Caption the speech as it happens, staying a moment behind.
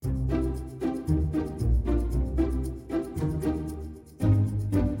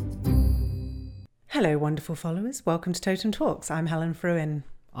Hello, wonderful followers. Welcome to Totem Talks. I'm Helen Fruin.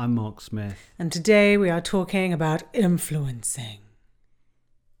 I'm Mark Smith. And today we are talking about influencing.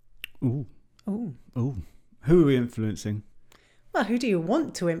 Ooh. Ooh. Ooh. Who are we influencing? Well, who do you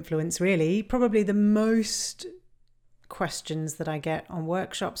want to influence, really? Probably the most questions that I get on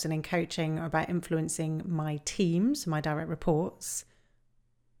workshops and in coaching are about influencing my teams, my direct reports.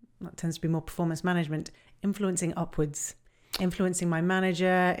 That tends to be more performance management. Influencing upwards. Influencing my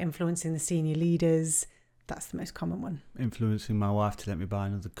manager, influencing the senior leaders. That's the most common one. Influencing my wife to let me buy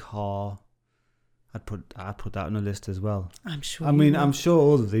another car. I'd put that on a list as well. I'm sure. I'm sure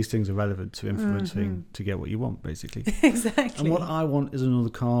all of these things are relevant to influencing to get what you want, basically. Exactly. And what I want is another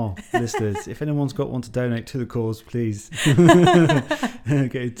car, listeners. If anyone's got one to donate to the cause, please get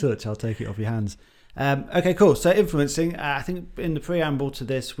in touch. I'll take it off your hands. Okay, cool. So influencing. I think in the preamble to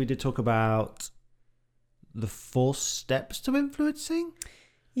this, we did talk about the 4 steps to influencing.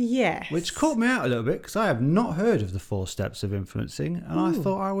 Yes. Which caught me out a little bit because I have not heard of the 4 steps of influencing, and I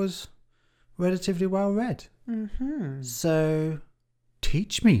thought I was relatively well read. Mm-hmm. So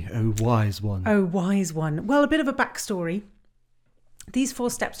teach me, oh wise one. Oh, wise one. Well, a bit of a backstory. These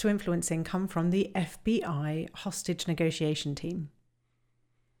 4 steps to influencing come from the FBI hostage negotiation team.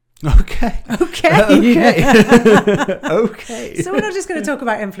 Okay. Okay. Okay. So we're not just going to talk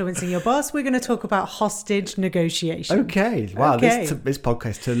about influencing your boss. We're going to talk about hostage negotiation. Okay. Wow. Okay. This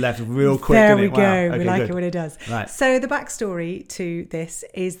podcast to left real quick. There we didn't go. it? Wow. We Okay, like good. it when it does. Right. So the backstory to this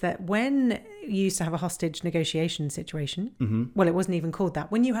is that when you used to have a hostage negotiation situation, well, it wasn't even called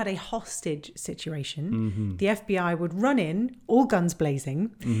that. When you had a hostage situation, the FBI would run in, all guns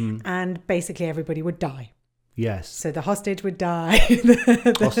blazing, and basically everybody would die. Yes. So the hostage would die.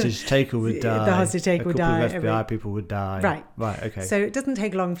 Hostage taker would die. The hostage taker would die. A couple of FBI people would die. Right. Right. Okay. So it doesn't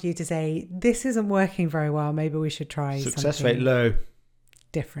take long for you to say, this isn't working very well. Maybe we should try Success something rate low.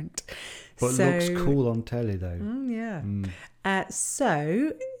 different. But looks cool on telly though.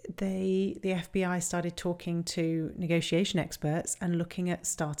 So the FBI started talking to negotiation experts and looking at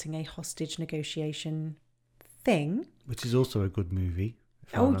starting a hostage negotiation thing. Which is also a good movie.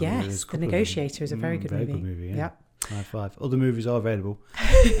 Oh, yes. The Negotiator is a very good movie. Very good movie, yeah. Yep. High five. Other movies are available.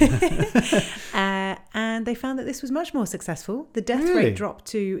 And they found that this was much more successful. The death Really? rate dropped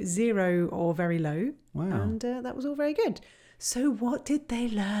to 0 or very low. Wow. And that was all very good. So what did they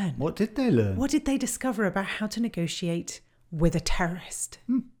learn? What did they learn? What did they discover about how to negotiate with a terrorist?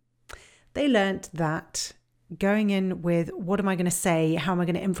 They learned that going in with what am I going to say, how am I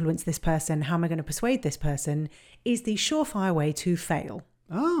going to influence this person, how am I going to persuade this person, is the surefire way to fail.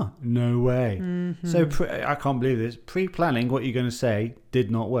 Ah, no way. So I can't believe this. Pre-planning what you're going to say did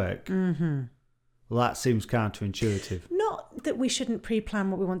not work. Well, that seems counterintuitive. Not that we shouldn't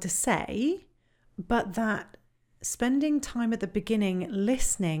pre-plan what we want to say, but that spending time at the beginning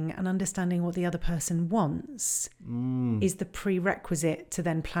listening and understanding what the other person wants is the prerequisite to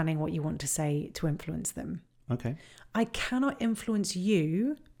then planning what you want to say to influence them. Okay. I cannot influence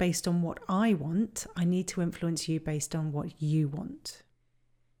you based on what I want. I need to influence you based on what you want.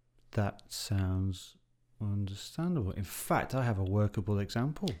 That sounds understandable. In fact, I have a workable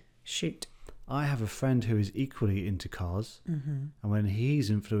example. Shoot. I have a friend who is equally into cars, and when he's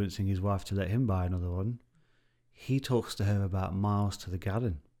influencing his wife to let him buy another one, he talks to her about miles to the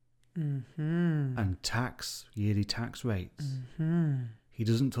gallon and yearly tax rates. He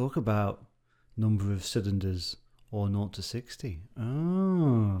doesn't talk about number of cylinders or 0 to 60.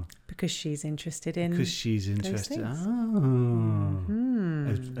 Oh. Because she's interested in... Because she's interested. things. Oh.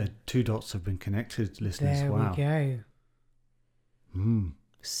 2 dots have been connected, listeners. There wow. we go.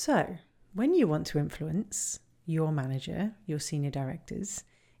 So, when you want to influence your manager, your senior directors,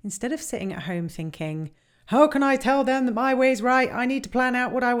 instead of sitting at home thinking, how can I tell them that my way's right? I need to plan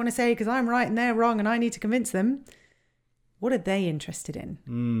out what I want to say because I'm right and they're wrong and I need to convince them. What are they interested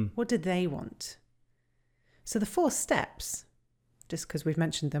in? What do they want? So the 4 steps, just because we've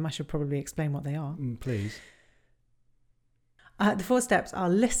mentioned them, I should probably explain what they are. Please. The 4 steps are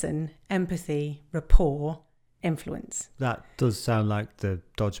listen, empathy, rapport, influence. That does sound like the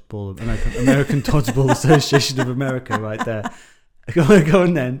Dodgeball, American Dodgeball Association of America right there. Go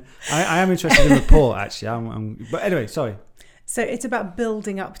on then. I am interested in rapport, actually. But anyway, sorry. So it's about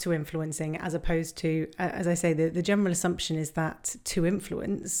building up to influencing as opposed to, as I say, the general assumption is that to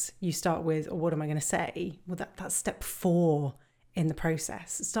influence, you start with, or what am I going to say? Well, that's step 4 in the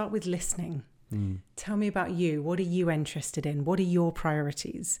process. Start with listening. Tell me about you. What are you interested in? What are your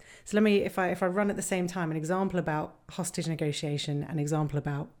priorities? So let me, if I run at the same time, an example about hostage negotiation, an example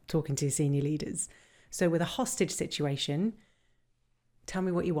about talking to senior leaders. So with a hostage situation, tell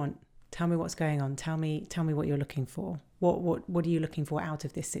me what you want. Tell me what's going on. Tell me what you're looking for. What are you looking for out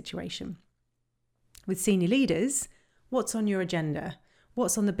of this situation? With senior leaders, what's on your agenda?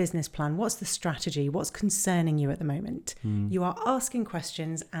 What's on the business plan? What's the strategy? What's concerning you at the moment? You are asking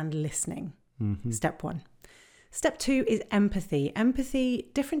questions and listening. Step 1. Step 2 is empathy. Empathy,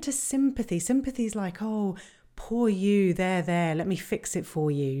 different to sympathy. Sympathy is like, oh, poor you, there, let me fix it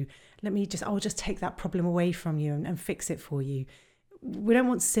for you. I'll just take that problem away from you and fix it for you. We don't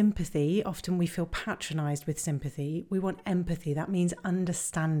want sympathy. Often we feel patronized with sympathy. We want empathy. That means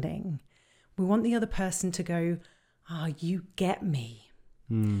understanding. We want the other person to go, you get me.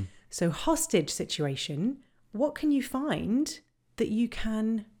 So hostage situation, what can you find that you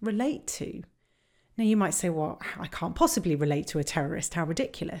can relate to? Now you might say, well, I can't possibly relate to a terrorist. How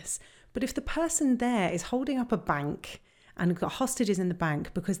ridiculous. But if the person there is holding up a bank and got hostages in the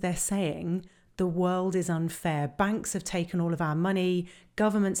bank because they're saying the world is unfair, banks have taken all of our money,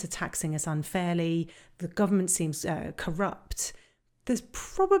 governments are taxing us unfairly, the government seems corrupt, there's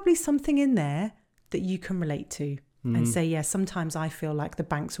probably something in there that you can relate to. And say, yeah, sometimes I feel like the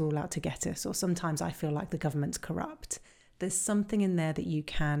banks are all out to get us, or sometimes I feel like the government's corrupt. There's something in there that you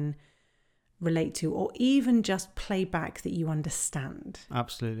can relate to, or even just play back that you understand.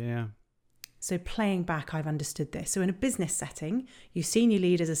 Absolutely, yeah. So playing back, I've understood this. So in a business setting, your senior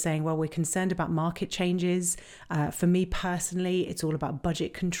leaders are saying, well, we're concerned about market changes. For me personally, it's all about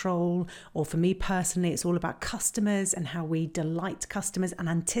budget control. Or for me personally, it's all about customers and how we delight customers and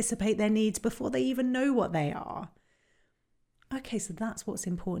anticipate their needs before they even know what they are. Okay, so that's what's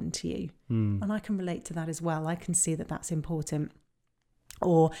important to you. And I can relate to that as well. I can see that that's important.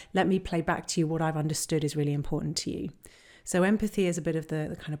 Or let me play back to you what I've understood is really important to you. So empathy is a bit of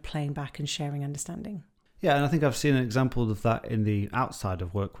the kind of playing back and sharing understanding. Yeah, and I think I've seen an example of that in the outside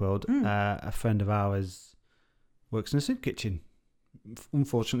of work world. A friend of ours works in a soup kitchen.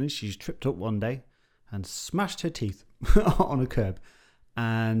 Unfortunately, she's tripped up one day and smashed her teeth on a curb.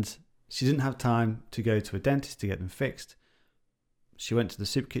 And she didn't have time to go to a dentist to get them fixed. She went to the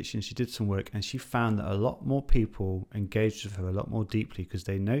soup kitchen, she did some work, and she found that a lot more people engaged with her a lot more deeply because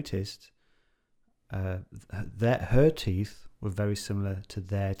they noticed that her teeth were very similar to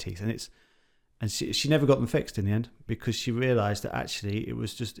their teeth. And she never got them fixed in the end because she realised that actually it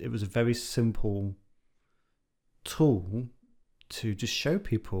was a very simple tool to just show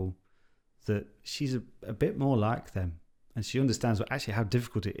people that she's a bit more like them. And she understands how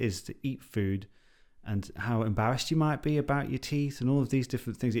difficult it is to eat food and how embarrassed you might be about your teeth and all of these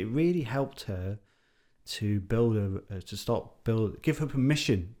different things. It really helped her to give her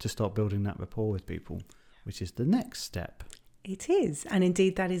permission to start building that rapport with people, which is the next step. It is. And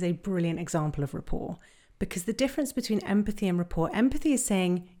indeed, that is a brilliant example of rapport, because the difference between empathy and rapport, empathy is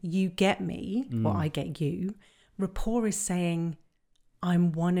saying, you get me, or I get you. Rapport is saying,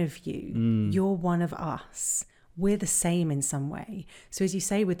 I'm one of you. You're one of us. We're the same in some way. So as you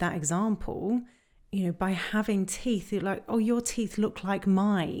say with that example, by having teeth, you're like, oh, your teeth look like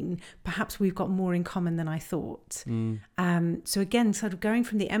mine. Perhaps we've got more in common than I thought. So again, sort of going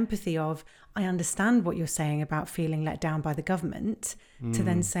from the empathy of, I understand what you're saying about feeling let down by the government, to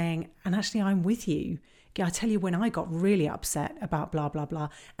then saying, and actually I'm with you. I tell you when I got really upset about blah, blah, blah.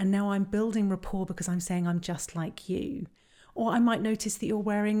 And now I'm building rapport because I'm saying I'm just like you. Or I might notice that you're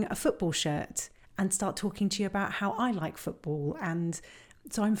wearing a football shirt and start talking to you about how I like football. And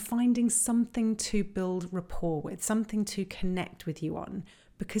so I'm finding something to build rapport with, something to connect with you on,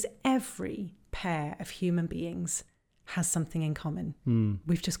 because every pair of human beings has something in common.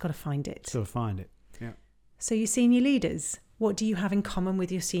 We've just got to find it. Yeah. So your senior leaders, what do you have in common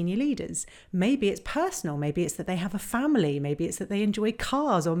with your senior leaders? Maybe it's personal. Maybe it's that they have a family. Maybe it's that they enjoy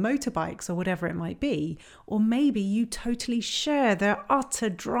cars or motorbikes or whatever it might be. Or maybe you totally share their utter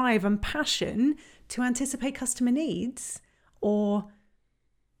drive and passion to anticipate customer needs or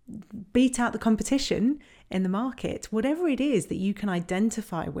beat out the competition in the market. Whatever it is that you can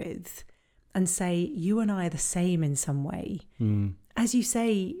identify with and say, you and I are the same in some way. As you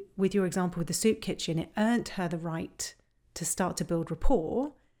say with your example with the soup kitchen, it earned her the right to start to build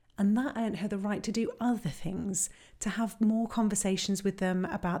rapport, and that earned her the right to do other things, to have more conversations with them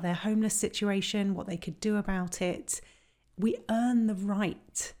about their homeless situation, what they could do about it. We earn the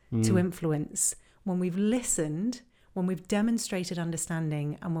right to influence when we've listened, when we've demonstrated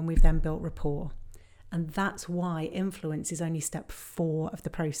understanding, and when we've then built rapport. And that's why influence is only step 4 of the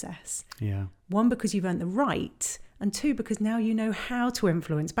process. Yeah. 1, because you've earned the right, and 2, because now you know how to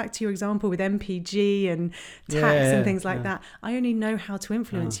influence. Back to your example with MPG and tax and things like that. I only know how to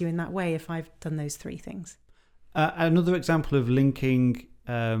influence you in that way if I've done those 3 things. Another example of linking,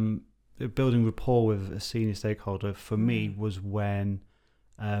 building rapport with a senior stakeholder for me was when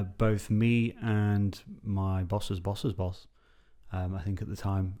both me and my boss's boss, I think at the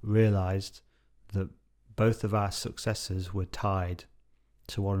time, realised that both of our successes were tied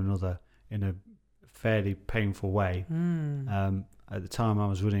to one another in a fairly painful way. At the time, I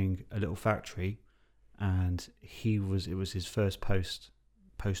was running a little factory, and it was his first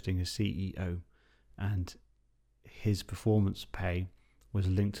posting as CEO, and his performance pay was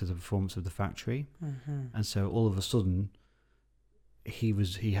linked to the performance of the factory. And so all of a sudden,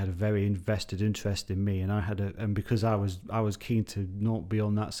 he had a very invested interest in me, and because I was keen to not be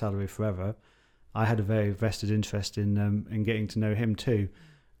on that salary forever, I had a very vested interest in getting to know him too.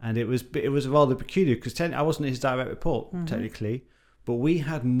 And it was rather peculiar because I wasn't his direct report technically, but we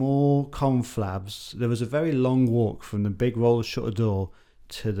had more conflabs. There was a very long walk from the big roller shutter door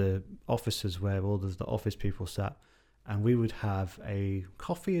to the offices where all the office people sat, and we would have a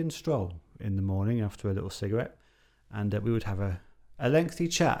coffee and stroll in the morning after a little cigarette, and we would have a lengthy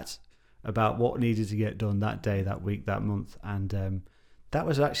chat about what needed to get done that day, that week, that month. And that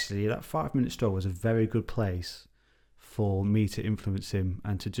 5-minute stroll was a very good place for me to influence him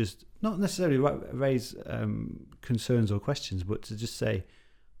and to just not necessarily raise concerns or questions, but to just say,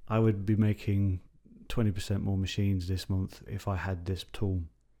 I would be making 20% more machines this month if I had this tool,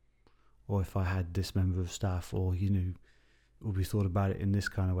 or if I had this member of staff, or, would we thought about it in this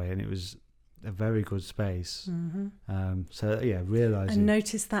kind of way. And it was a very good space. Realising. And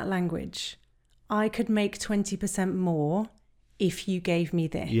notice that language. I could make 20% more if you gave me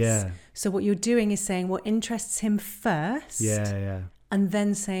this. Yeah. So what you're doing is saying what interests him first. Yeah. And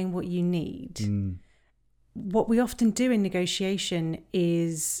then saying what you need. What we often do in negotiation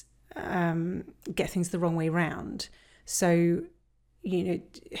is get things the wrong way round. So, you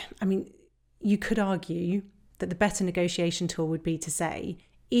could argue that the better negotiation tool would be to say,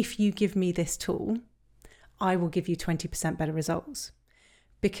 if you give me this tool, I will give you 20% better results.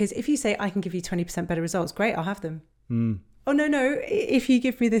 Because if you say, I can give you 20% better results, great, I'll have them. Oh, no, if you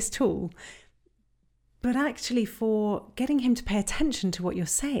give me this tool. But actually, for getting him to pay attention to what you're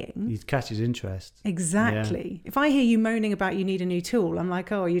saying, you'd catch his interest. Exactly. Yeah. If I hear you moaning about you need a new tool, I'm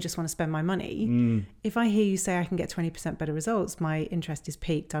like, oh, you just want to spend my money. If I hear you say I can get 20% better results, my interest is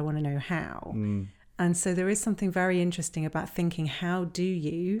piqued. I want to know how. And so there is something very interesting about thinking, how do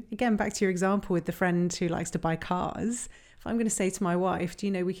you, again, back to your example with the friend who likes to buy cars. If I'm going to say to my wife, do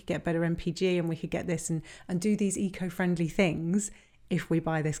you know we could get better MPG and we could get this and do these eco-friendly things if we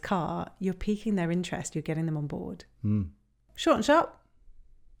buy this car, you're piquing their interest, you're getting them on board. Short and sharp.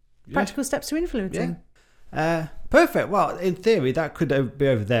 Practical steps to influencing. Yeah. Perfect. Well, in theory, that could be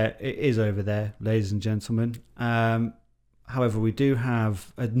over there. It is over there, ladies and gentlemen. However, we do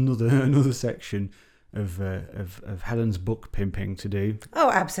have another section of Helen's book pimping to do.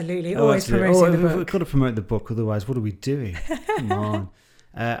 Oh, absolutely. Always promoting the book. We've got to promote the book, otherwise what are we doing? Come on.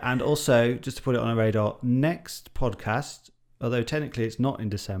 And also, just to put it on our radar, next podcast, although technically it's not in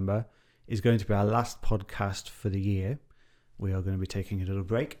December, is going to be our last podcast for the year. We are going to be taking a little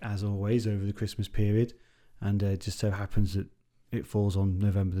break, as always, over the Christmas period. And it just so happens that it falls on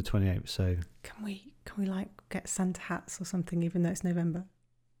November the 28th. So Can we get Santa hats or something, even though it's November?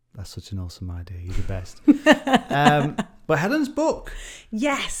 That's such an awesome idea. You're the best. But Helen's book.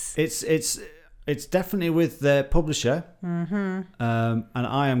 Yes. It's definitely with the publisher. And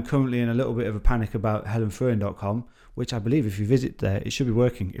I am currently in a little bit of a panic about helenfruin.com, which I believe if you visit there, it should be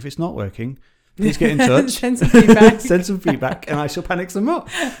working. If it's not working, please get in touch. Send some feedback. Send some feedback and I shall panic some more.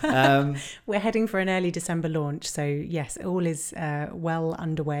 We're heading for an early December launch. So yes, all is well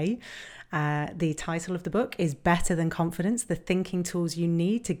underway. The title of the book is Better Than Confidence, the thinking tools you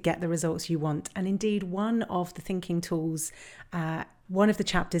need to get the results you want. And indeed, one of the thinking tools, one of the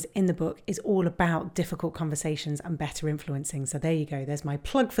chapters in the book is all about difficult conversations and better influencing. So there you go. There's my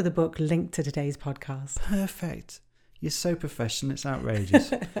plug for the book linked to today's podcast. Perfect. You're so professional. It's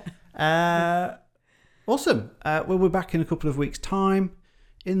outrageous. Awesome. We'll be back in a couple of weeks' time.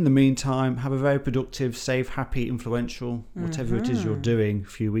 In the meantime, have a very productive, safe, happy, influential, whatever it is you're doing,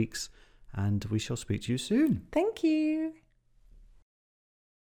 few weeks. And we shall speak to you soon. Thank you.